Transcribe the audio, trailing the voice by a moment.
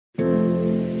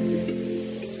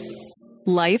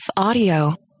Life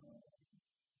Audio.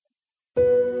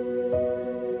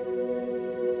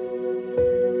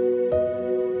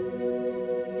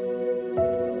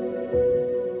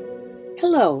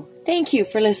 Hello, thank you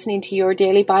for listening to Your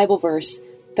Daily Bible Verse,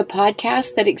 the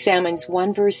podcast that examines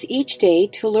one verse each day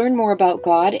to learn more about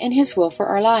God and His will for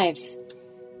our lives.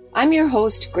 I'm your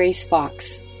host, Grace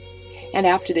Fox, and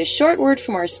after this short word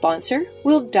from our sponsor,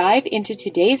 we'll dive into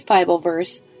today's Bible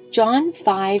verse, John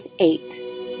 5:8.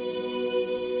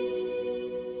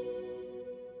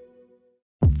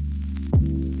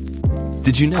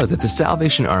 Did you know that the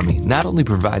Salvation Army not only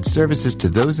provides services to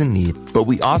those in need, but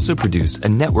we also produce a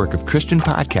network of Christian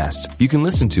podcasts you can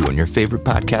listen to on your favorite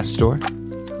podcast store?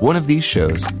 One of these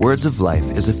shows, Words of Life,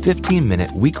 is a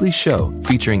 15-minute weekly show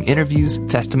featuring interviews,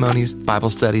 testimonies,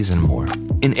 Bible studies, and more.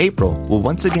 In April, we'll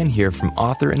once again hear from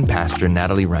author and pastor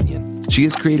Natalie Runyon. She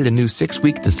has created a new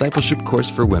 6-week discipleship course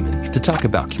for women to talk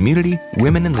about community,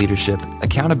 women in leadership,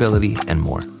 accountability, and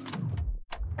more.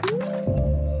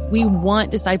 We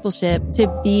want discipleship to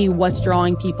be what's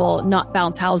drawing people, not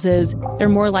bounce houses. They're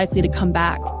more likely to come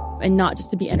back and not just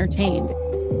to be entertained.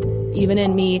 Even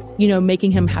in me,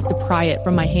 making him have to pry it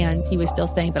from my hands, he was still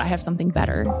saying, but I have something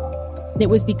better. And it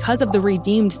was because of the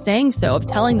redeemed saying so, of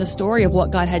telling the story of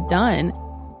what God had done.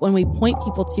 When we point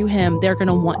people to him, they're going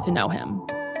to want to know him.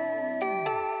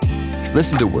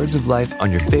 Listen to Words of Life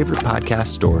on your favorite podcast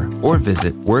store or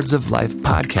visit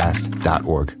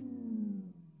wordsoflifepodcast.org.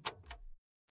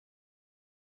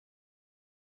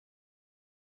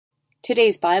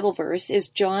 Today's Bible verse is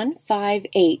John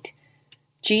 5:8.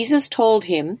 Jesus told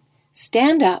him,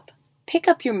 "Stand up, pick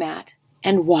up your mat,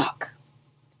 and walk."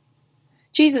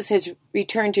 Jesus has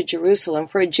returned to Jerusalem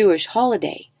for a Jewish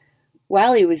holiday.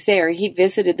 While he was there, he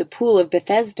visited the pool of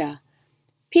Bethesda.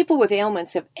 People with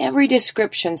ailments of every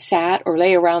description sat or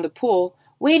lay around the pool,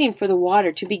 waiting for the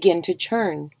water to begin to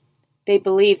churn. They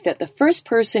believed that the first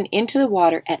person into the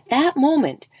water at that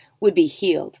moment would be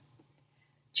healed.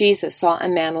 Jesus saw a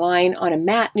man lying on a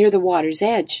mat near the water's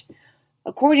edge.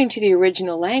 According to the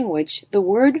original language, the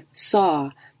word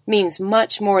saw means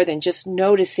much more than just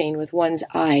noticing with one's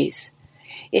eyes.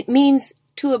 It means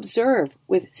to observe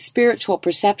with spiritual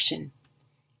perception.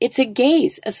 It's a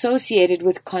gaze associated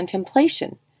with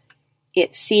contemplation.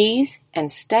 It sees and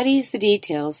studies the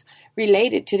details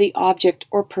related to the object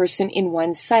or person in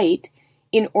one's sight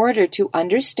in order to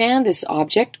understand this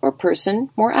object or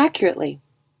person more accurately.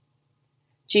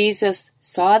 Jesus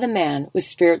saw the man with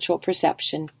spiritual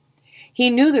perception. He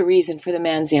knew the reason for the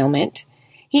man's ailment.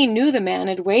 He knew the man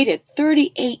had waited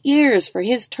 38 years for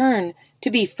his turn to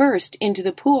be first into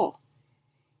the pool.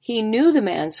 He knew the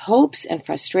man's hopes and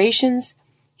frustrations,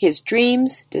 his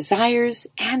dreams, desires,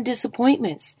 and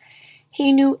disappointments.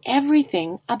 He knew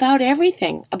everything about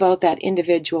that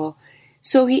individual,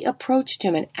 so he approached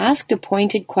him and asked a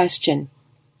pointed question.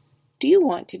 "Do you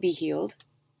want to be healed?"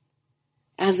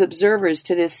 As observers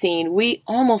to this scene, we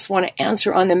almost want to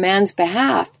answer on the man's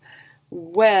behalf.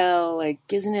 Well,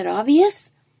 isn't it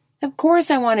obvious? Of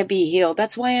course I want to be healed.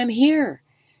 That's why I'm here.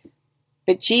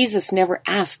 But Jesus never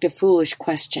asked a foolish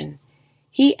question.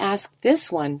 He asked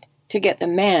this one to get the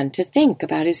man to think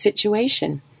about his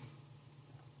situation.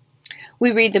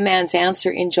 We read the man's answer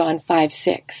in John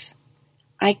 5:6.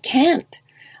 "I can't.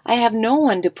 I have no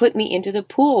one to put me into the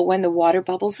pool when the water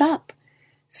bubbles up.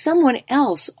 Someone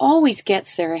else always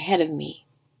gets there ahead of me."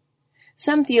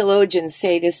 Some theologians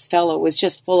say this fellow was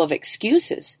just full of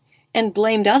excuses and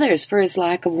blamed others for his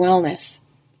lack of wellness.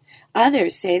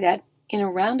 Others say that, in a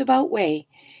roundabout way,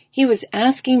 he was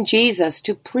asking Jesus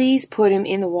to please put him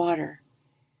in the water.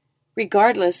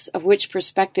 Regardless of which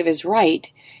perspective is right,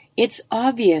 it's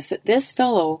obvious that this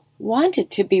fellow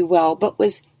wanted to be well but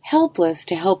was helpless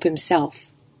to help himself.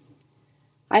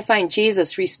 I find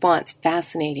Jesus' response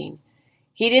fascinating.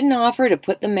 He didn't offer to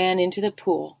put the man into the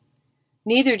pool.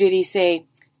 Neither did he say,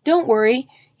 "Don't worry,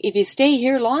 if you stay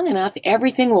here long enough,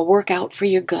 everything will work out for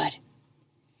your good."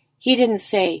 He didn't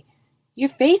say, "Your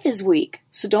faith is weak,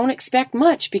 so don't expect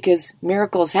much because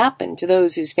miracles happen to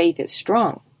those whose faith is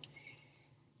strong."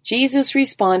 Jesus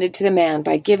responded to the man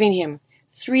by giving him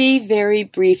 3 very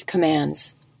brief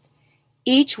commands.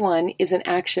 Each one is an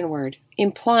action word,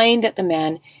 implying that the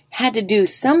man had to do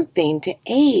something to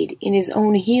aid in his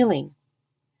own healing.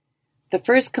 The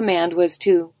first command was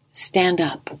to stand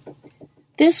up.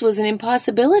 This was an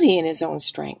impossibility in his own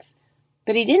strength,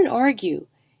 but he didn't argue.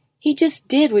 He just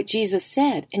did what Jesus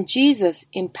said, and Jesus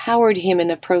empowered him in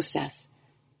the process.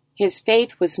 His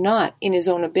faith was not in his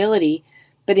own ability,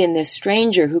 but in this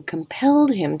stranger who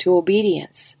compelled him to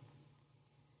obedience.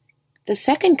 The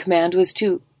second command was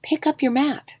to pick up your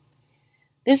mat.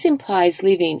 This implies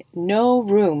leaving no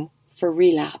room for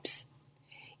relapse.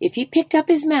 If he picked up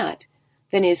his mat,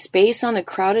 then his space on the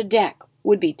crowded deck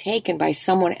would be taken by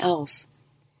someone else.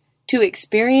 To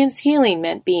experience healing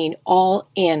meant being all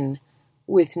in,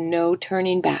 with no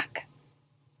turning back.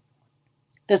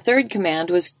 The third command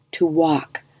was to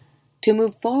walk, to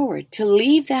move forward, to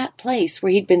leave that place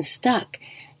where he'd been stuck,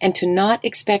 and to not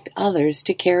expect others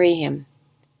to carry him.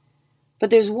 But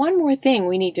there's one more thing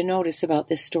we need to notice about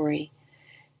this story.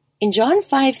 In John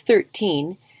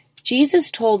 5:13, Jesus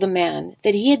told the man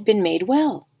that he had been made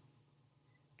well.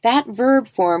 That verb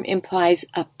form implies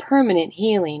a permanent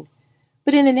healing.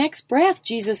 But in the next breath,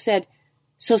 Jesus said,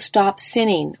 "So stop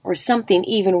sinning, or something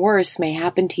even worse may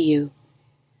happen to you."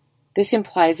 This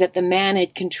implies that the man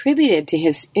had contributed to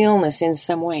his illness in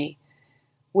some way.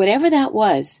 Whatever that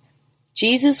was,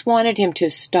 Jesus wanted him to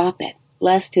stop it,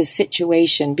 lest his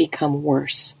situation become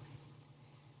worse.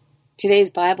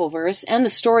 Today's Bible verse and the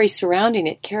story surrounding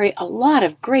it carry a lot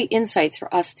of great insights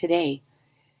for us today.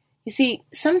 You see,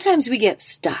 sometimes we get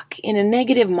stuck in a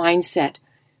negative mindset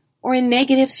or in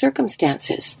negative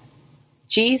circumstances.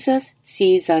 Jesus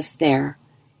sees us there,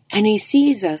 and he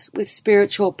sees us with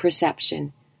spiritual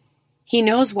perception. He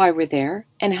knows why we're there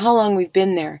and how long we've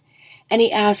been there, and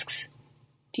he asks,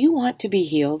 "Do you want to be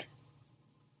healed?"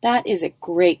 That is a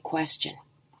great question.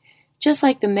 Just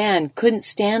like the man couldn't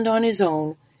stand on his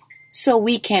own, so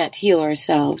we can't heal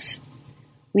ourselves.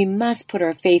 We must put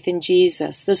our faith in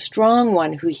Jesus, the strong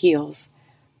one who heals.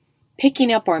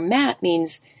 Picking up our mat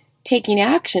means taking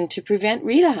action to prevent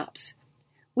relapse.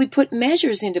 We put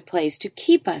measures into place to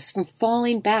keep us from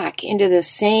falling back into the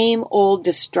same old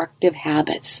destructive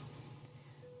habits.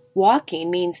 Walking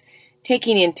means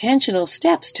taking intentional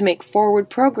steps to make forward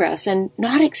progress and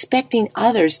not expecting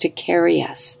others to carry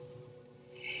us.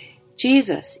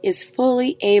 Jesus is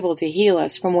fully able to heal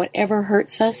us from whatever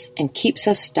hurts us and keeps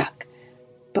us stuck.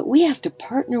 But we have to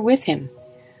partner with him.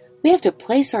 We have to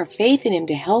place our faith in him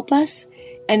to help us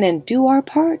and then do our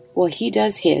part while he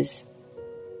does his.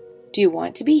 Do you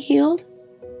want to be healed?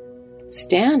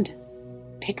 Stand,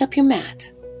 pick up your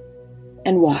mat,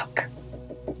 and walk.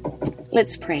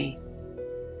 Let's pray.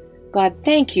 God,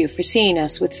 thank you for seeing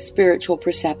us with spiritual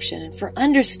perception and for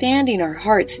understanding our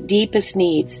heart's deepest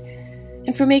needs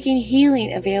and for making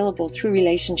healing available through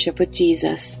relationship with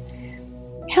Jesus.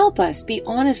 Help us be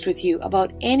honest with you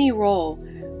about any role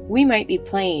we might be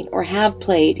playing or have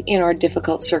played in our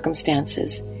difficult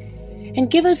circumstances. And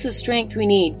give us the strength we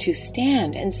need to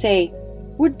stand and say,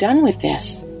 "We're done with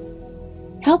this."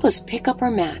 Help us pick up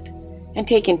our mat and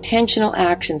take intentional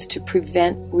actions to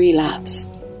prevent relapse.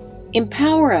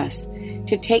 Empower us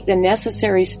to take the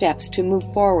necessary steps to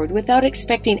move forward without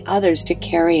expecting others to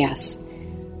carry us.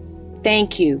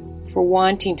 Thank you for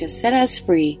wanting to set us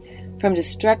free from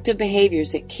destructive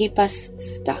behaviors that keep us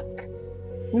stuck.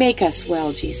 Make us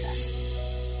well, Jesus.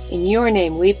 In your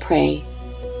name we pray.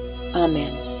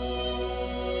 Amen.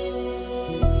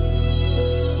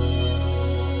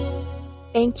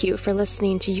 Thank you for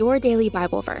listening to Your Daily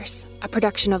Bible Verse, a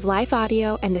production of Life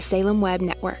Audio and the Salem Web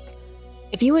Network.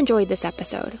 If you enjoyed this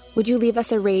episode, would you leave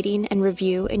us a rating and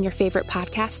review in your favorite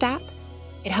podcast app?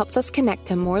 It helps us connect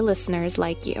to more listeners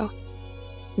like you.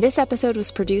 This episode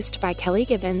was produced by Kelly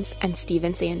Givens and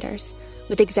Stephen Sanders,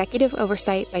 with executive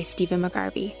oversight by Stephen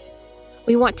McGarvey.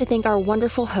 We want to thank our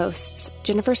wonderful hosts,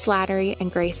 Jennifer Slattery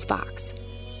and Grace Fox.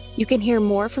 You can hear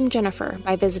more from Jennifer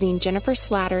by visiting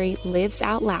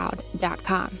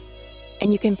jenniferslatterylivesoutloud.com.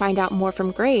 And you can find out more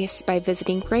from Grace by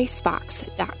visiting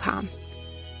gracefox.com.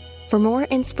 For more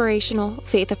inspirational,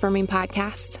 faith-affirming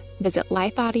podcasts, visit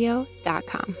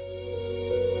lifeaudio.com.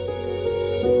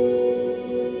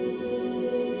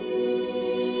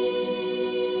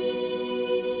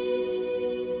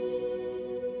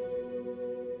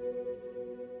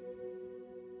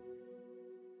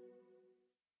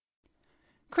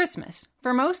 Christmas.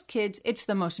 For most kids, it's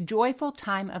the most joyful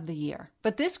time of the year.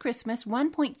 But this Christmas,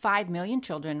 1.5 million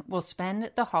children will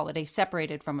spend the holiday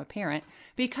separated from a parent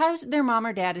because their mom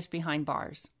or dad is behind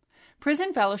bars.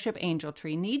 Prison Fellowship Angel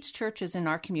Tree needs churches in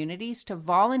our communities to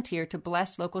volunteer to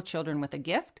bless local children with a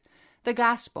gift, the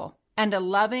gospel, and a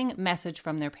loving message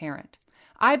from their parent.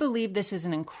 I believe this is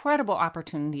an incredible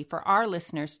opportunity for our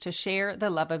listeners to share the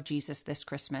love of Jesus this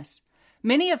Christmas.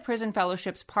 Many of Prison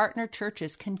Fellowship's partner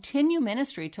churches continue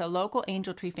ministry to local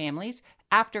Angel Tree families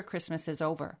after Christmas is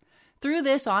over. Through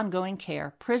this ongoing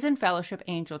care, Prison Fellowship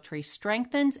Angel Tree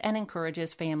strengthens and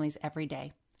encourages families every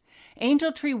day.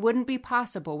 Angel Tree wouldn't be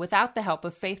possible without the help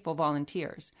of faithful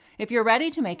volunteers. If you're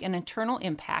ready to make an eternal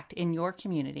impact in your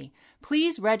community,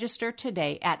 please register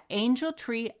today at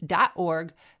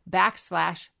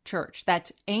angeltree.org/church.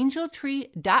 That's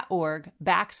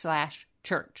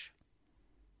angeltree.org/church.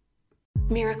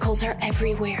 Miracles are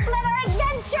everywhere. Let our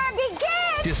adventure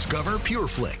begin! Discover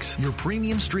PureFlix, your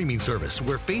premium streaming service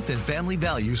where faith and family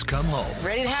values come home.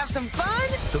 Ready to have some fun?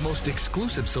 The most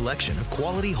exclusive selection of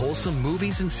quality, wholesome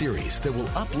movies and series that will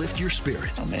uplift your spirit.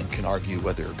 A man can argue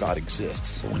whether God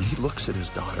exists, but when he looks at his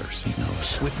daughters, he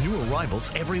knows. With new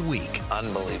arrivals every week.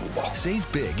 Unbelievable. Save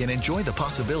big and enjoy the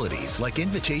possibilities, like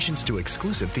invitations to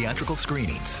exclusive theatrical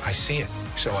screenings. I see it,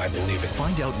 so I believe it.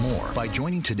 Find out more by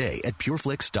joining today at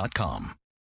pureflix.com.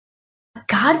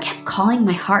 God kept calling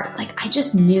my heart. Like, I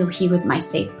just knew he was my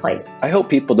safe place. I hope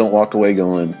people don't walk away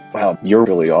going, wow, you're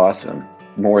really awesome.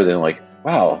 More than like,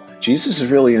 wow, Jesus is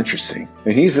really interesting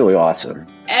and he's really awesome.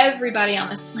 Everybody on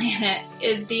this planet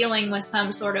is dealing with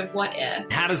some sort of what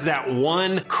if. How does that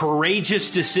one courageous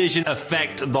decision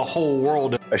affect the whole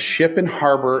world? A ship in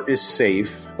harbor is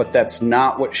safe, but that's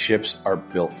not what ships are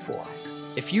built for.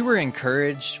 If you were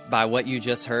encouraged by what you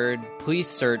just heard, please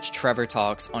search Trevor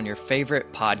Talks on your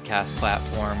favorite podcast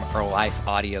platform or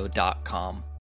lifeaudio.com.